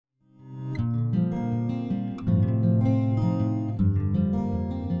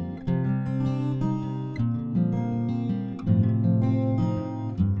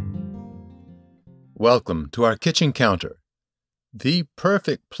Welcome to our kitchen counter, the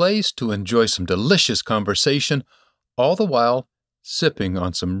perfect place to enjoy some delicious conversation, all the while sipping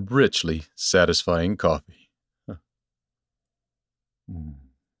on some richly satisfying coffee.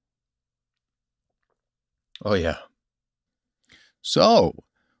 Oh, yeah. So,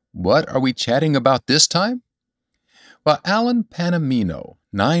 what are we chatting about this time? Well, Alan Panamino,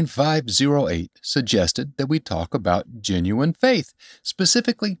 9508, suggested that we talk about genuine faith.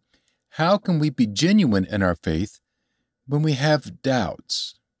 Specifically, how can we be genuine in our faith when we have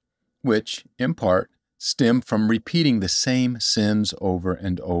doubts, which, in part, stem from repeating the same sins over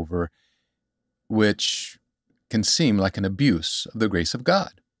and over, which can seem like an abuse of the grace of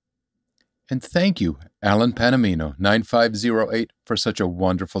God. And thank you, Alan Panamino, 9508, for such a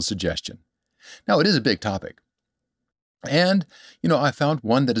wonderful suggestion. Now, it is a big topic. And, I found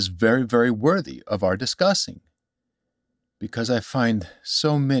one that is very, very worthy of our discussing, because I find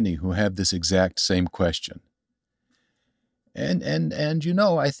so many who have this exact same question. And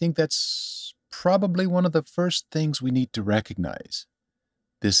I think that's probably one of the first things we need to recognize.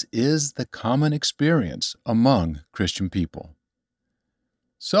 This is the common experience among Christian people.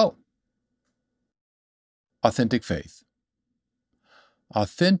 So, authentic faith.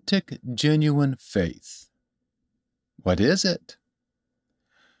 Authentic, genuine faith. What is it?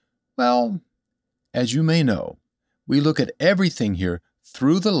 Well, as you may know, we look at everything here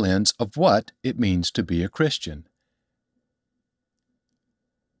through the lens of what it means to be a Christian.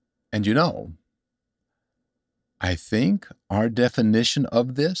 And I think our definition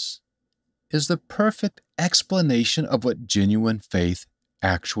of this is the perfect explanation of what genuine faith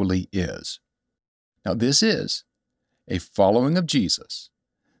actually is. Now, this is a following of Jesus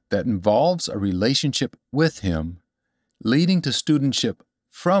that involves a relationship with Him, leading to studentship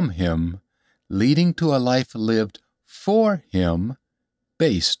from Him, leading to a life lived for Him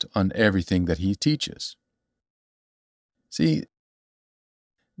based on everything that He teaches. See,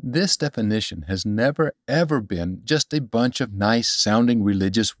 this definition has never, ever been just a bunch of nice-sounding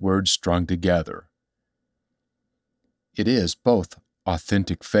religious words strung together. It is both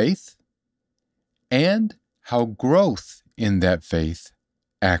authentic faith and how growth in that faith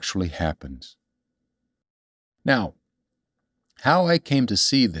actually happens. Now, how I came to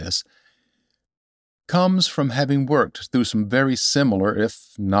see this comes from having worked through some very similar,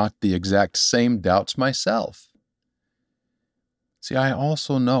 if not the exact same, doubts myself. See, I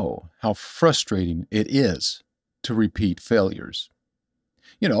also know how frustrating it is to repeat failures.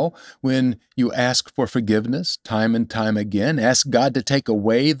 When you ask for forgiveness time and time again, ask God to take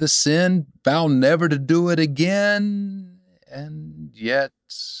away the sin, vow never to do it again, and yet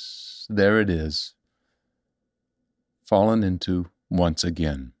there it is, fallen into once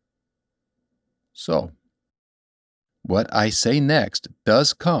again. So, what I say next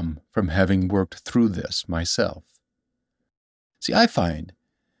does come from having worked through this myself. See, I find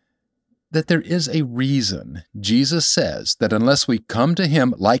that there is a reason Jesus says that unless we come to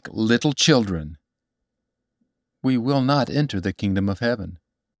Him like little children, we will not enter the kingdom of heaven.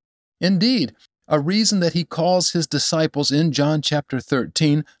 Indeed, a reason that He calls His disciples in John chapter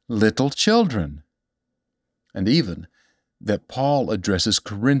 13 little children, and even that Paul addresses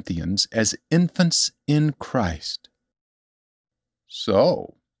Corinthians as infants in Christ.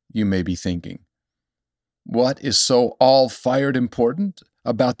 So, you may be thinking, what is so all-fired important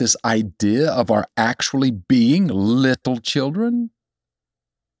about this idea of our actually being little children?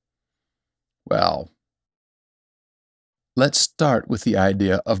 Well, let's start with the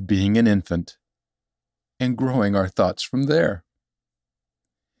idea of being an infant and growing our thoughts from there.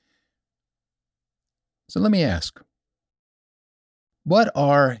 So let me ask, what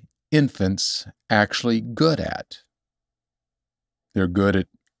are infants actually good at? They're good at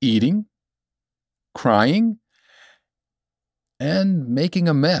eating, crying, and making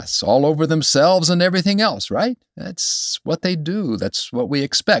a mess all over themselves and everything else, right? That's what they do. That's what we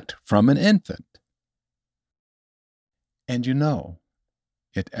expect from an infant. And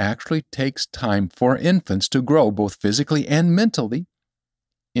it actually takes time for infants to grow both physically and mentally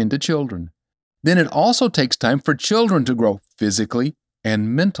into children. Then it also takes time for children to grow physically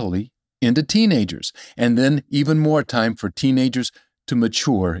and mentally into teenagers, and then even more time for teenagers to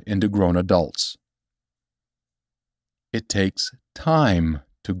mature into grown adults. It takes time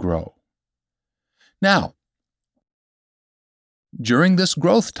to grow. Now, during this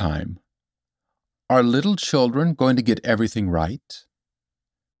growth time, are little children going to get everything right?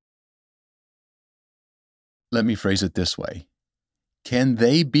 Let me phrase it this way. Can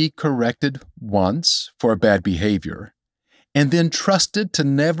they be corrected once for bad behavior and then trusted to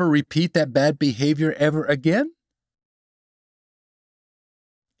never repeat that bad behavior ever again?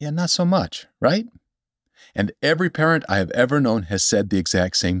 Yeah, not so much, right? And every parent I have ever known has said the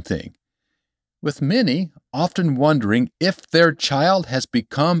exact same thing, with many often wondering if their child has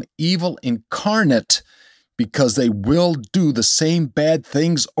become evil incarnate because they will do the same bad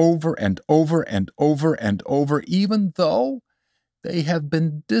things over and over and over and over, even though they have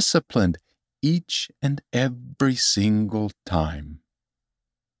been disciplined each and every single time.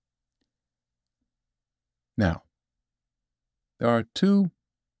 Now, there are two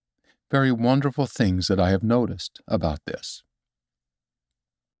very wonderful things that I have noticed about this.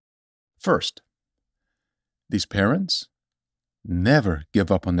 First, these parents never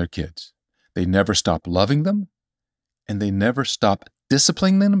give up on their kids. They never stop loving them, and they never stop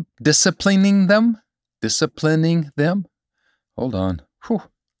disciplining them. Hold on. Whew.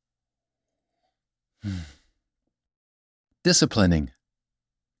 Disciplining.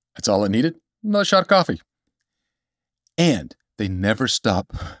 That's all it needed. Another shot of coffee. And they never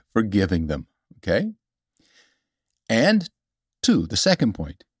stop forgiving them. Okay? And two, the second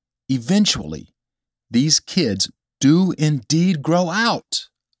point, eventually, these kids do indeed grow out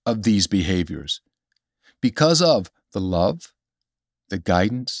of these behaviors because of the love, the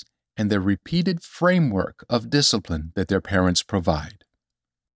guidance, and the repeated framework of discipline that their parents provide.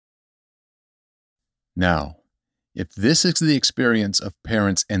 Now, if this is the experience of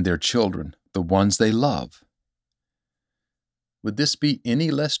parents and their children, the ones they love, would this be any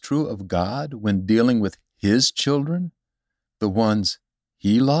less true of God when dealing with His children, the ones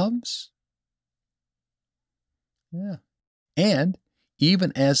He loves? Yeah. And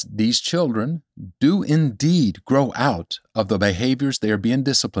even as these children do indeed grow out of the behaviors they are being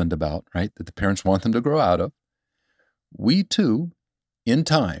disciplined about, right, that the parents want them to grow out of, we too, in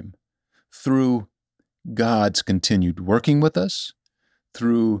time, through God's continued working with us,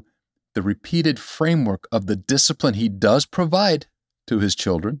 through the repeated framework of the discipline He does provide to His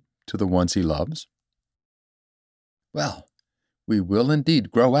children, to the ones He loves, well, we will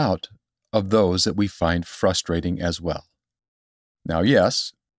indeed grow out of those that we find frustrating as well. Now,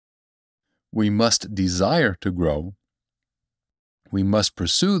 yes, we must desire to grow. We must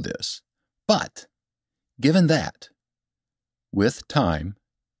pursue this. But, given that, with time,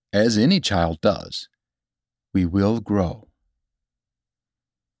 as any child does, we will grow.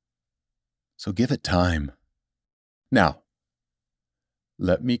 So give it time. Now,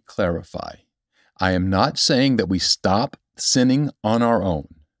 let me clarify. I am not saying that we stop sinning on our own.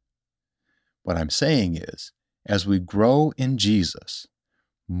 What I'm saying is, as we grow in Jesus,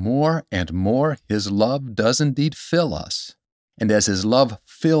 more and more His love does indeed fill us. And as His love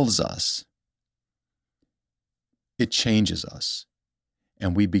fills us, it changes us.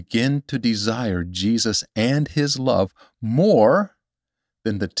 And we begin to desire Jesus and His love more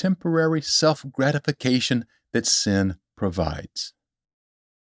than the temporary self-gratification that sin provides.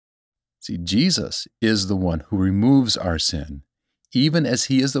 See, Jesus is the one who removes our sin, even as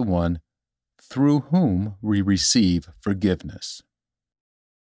He is the one through whom we receive forgiveness.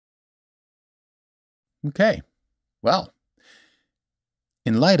 Okay, well,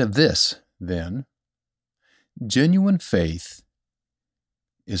 in light of this, then, genuine faith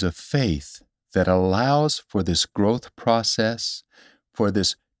is a faith that allows for this growth process, for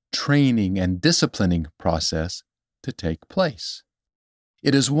this training and disciplining process to take place.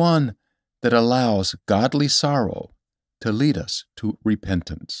 It is one that allows godly sorrow to lead us to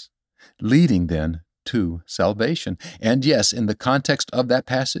repentance, leading then to salvation. And yes, in the context of that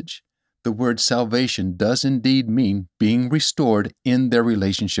passage, the word salvation does indeed mean being restored in their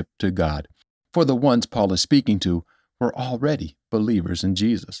relationship to God. For the ones Paul is speaking to were already believers in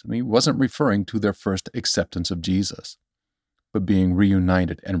Jesus. I mean, he wasn't referring to their first acceptance of Jesus, but being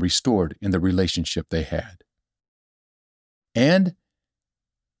reunited and restored in the relationship they had. And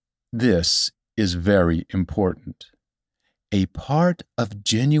this is very important. A part of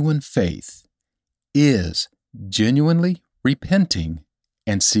genuine faith is genuinely repenting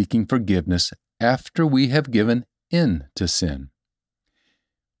and seeking forgiveness after we have given in to sin.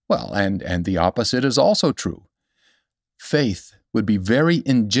 Well, and the opposite is also true. Faith would be very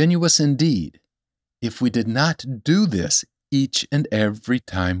ingenuous indeed if we did not do this each and every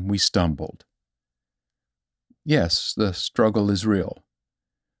time we stumbled. Yes, the struggle is real,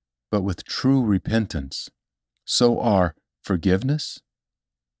 but with true repentance, so are forgiveness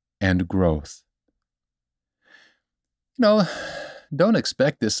and growth. Don't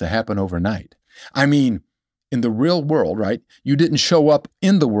expect this to happen overnight. I mean, in the real world, right? You didn't show up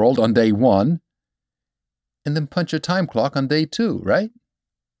in the world on day 1 and then punch a time clock on day 2, right?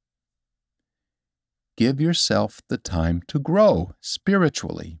 Give yourself the time to grow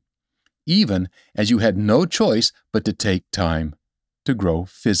spiritually, even as you had no choice but to take time to grow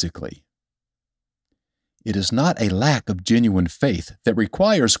physically. it is not a lack of genuine faith that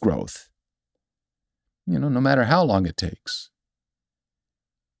requires growth, no matter how long it takes.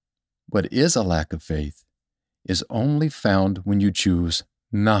 What is a lack of faith is only found when you choose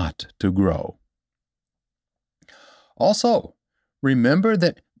not to grow. Also, remember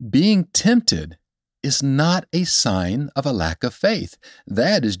that being tempted is not a sign of a lack of faith.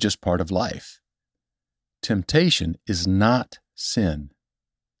 That is just part of life. Temptation is not sin.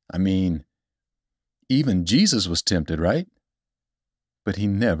 I mean, even Jesus was tempted, right? But he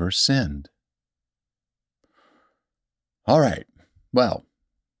never sinned. All right, well,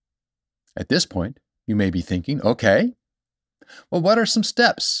 at this point, you may be thinking, okay, well, what are some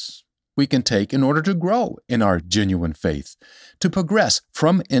steps we can take in order to grow in our genuine faith, to progress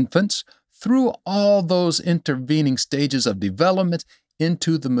from infants through all those intervening stages of development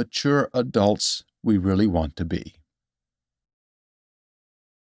into the mature adults we really want to be?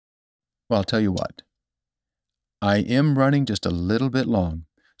 Well, I'll tell you what, I am running just a little bit long.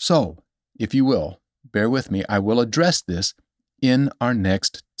 So, if you will, bear with me, I will address this in our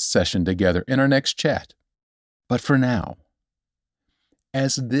next session together, in our next chat. But for now,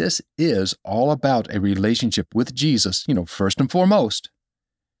 as this is all about a relationship with Jesus, first and foremost,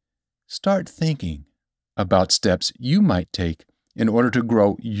 start thinking about steps you might take in order to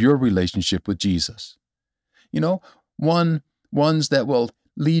grow your relationship with Jesus. Ones that will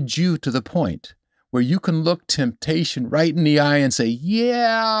lead you to the point where you can look temptation right in the eye and say,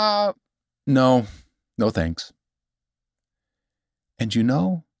 yeah, no thanks. And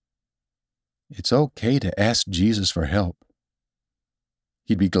it's okay to ask Jesus for help.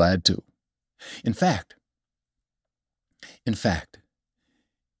 He'd be glad to. In fact,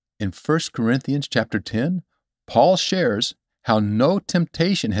 in 1 Corinthians chapter 10, Paul shares how no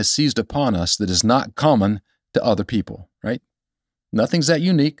temptation has seized upon us that is not common to other people, right? Nothing's that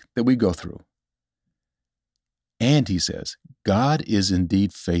unique that we go through. And he says, God is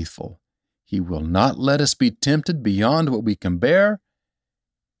indeed faithful. He will not let us be tempted beyond what we can bear,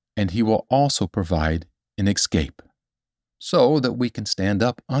 and he will also provide an escape so that we can stand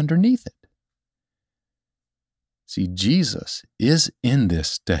up underneath it. See, Jesus is in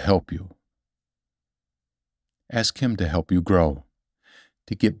this to help you. Ask him to help you grow,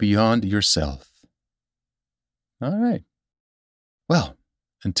 to get beyond yourself. All right. Well,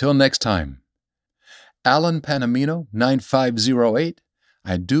 until next time, Alan Panamino, 9508,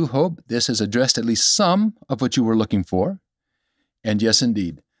 I do hope this has addressed at least some of what you were looking for. And yes,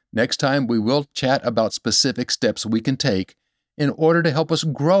 indeed, next time we will chat about specific steps we can take in order to help us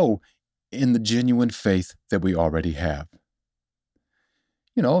grow in the genuine faith that we already have.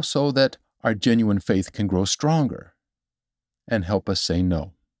 So that our genuine faith can grow stronger and help us say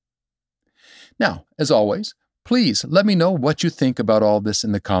no. Now, as always, please let me know what you think about all this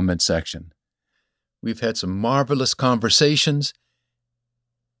in the comment section. We've had some marvelous conversations,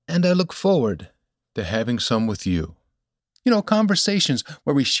 and I look forward to having some with you. Conversations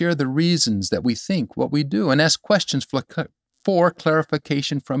where we share the reasons that we think what we do and ask questions for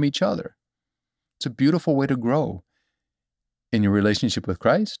clarification from each other. It's a beautiful way to grow in your relationship with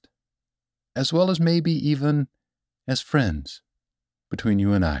Christ, as well as maybe even as friends between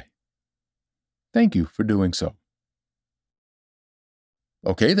you and I. Thank you for doing so.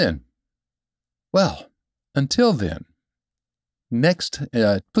 Okay then. Well, until then, next,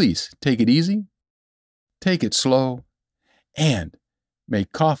 please take it easy, take it slow, and may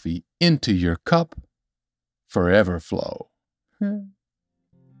coffee into your cup forever flow.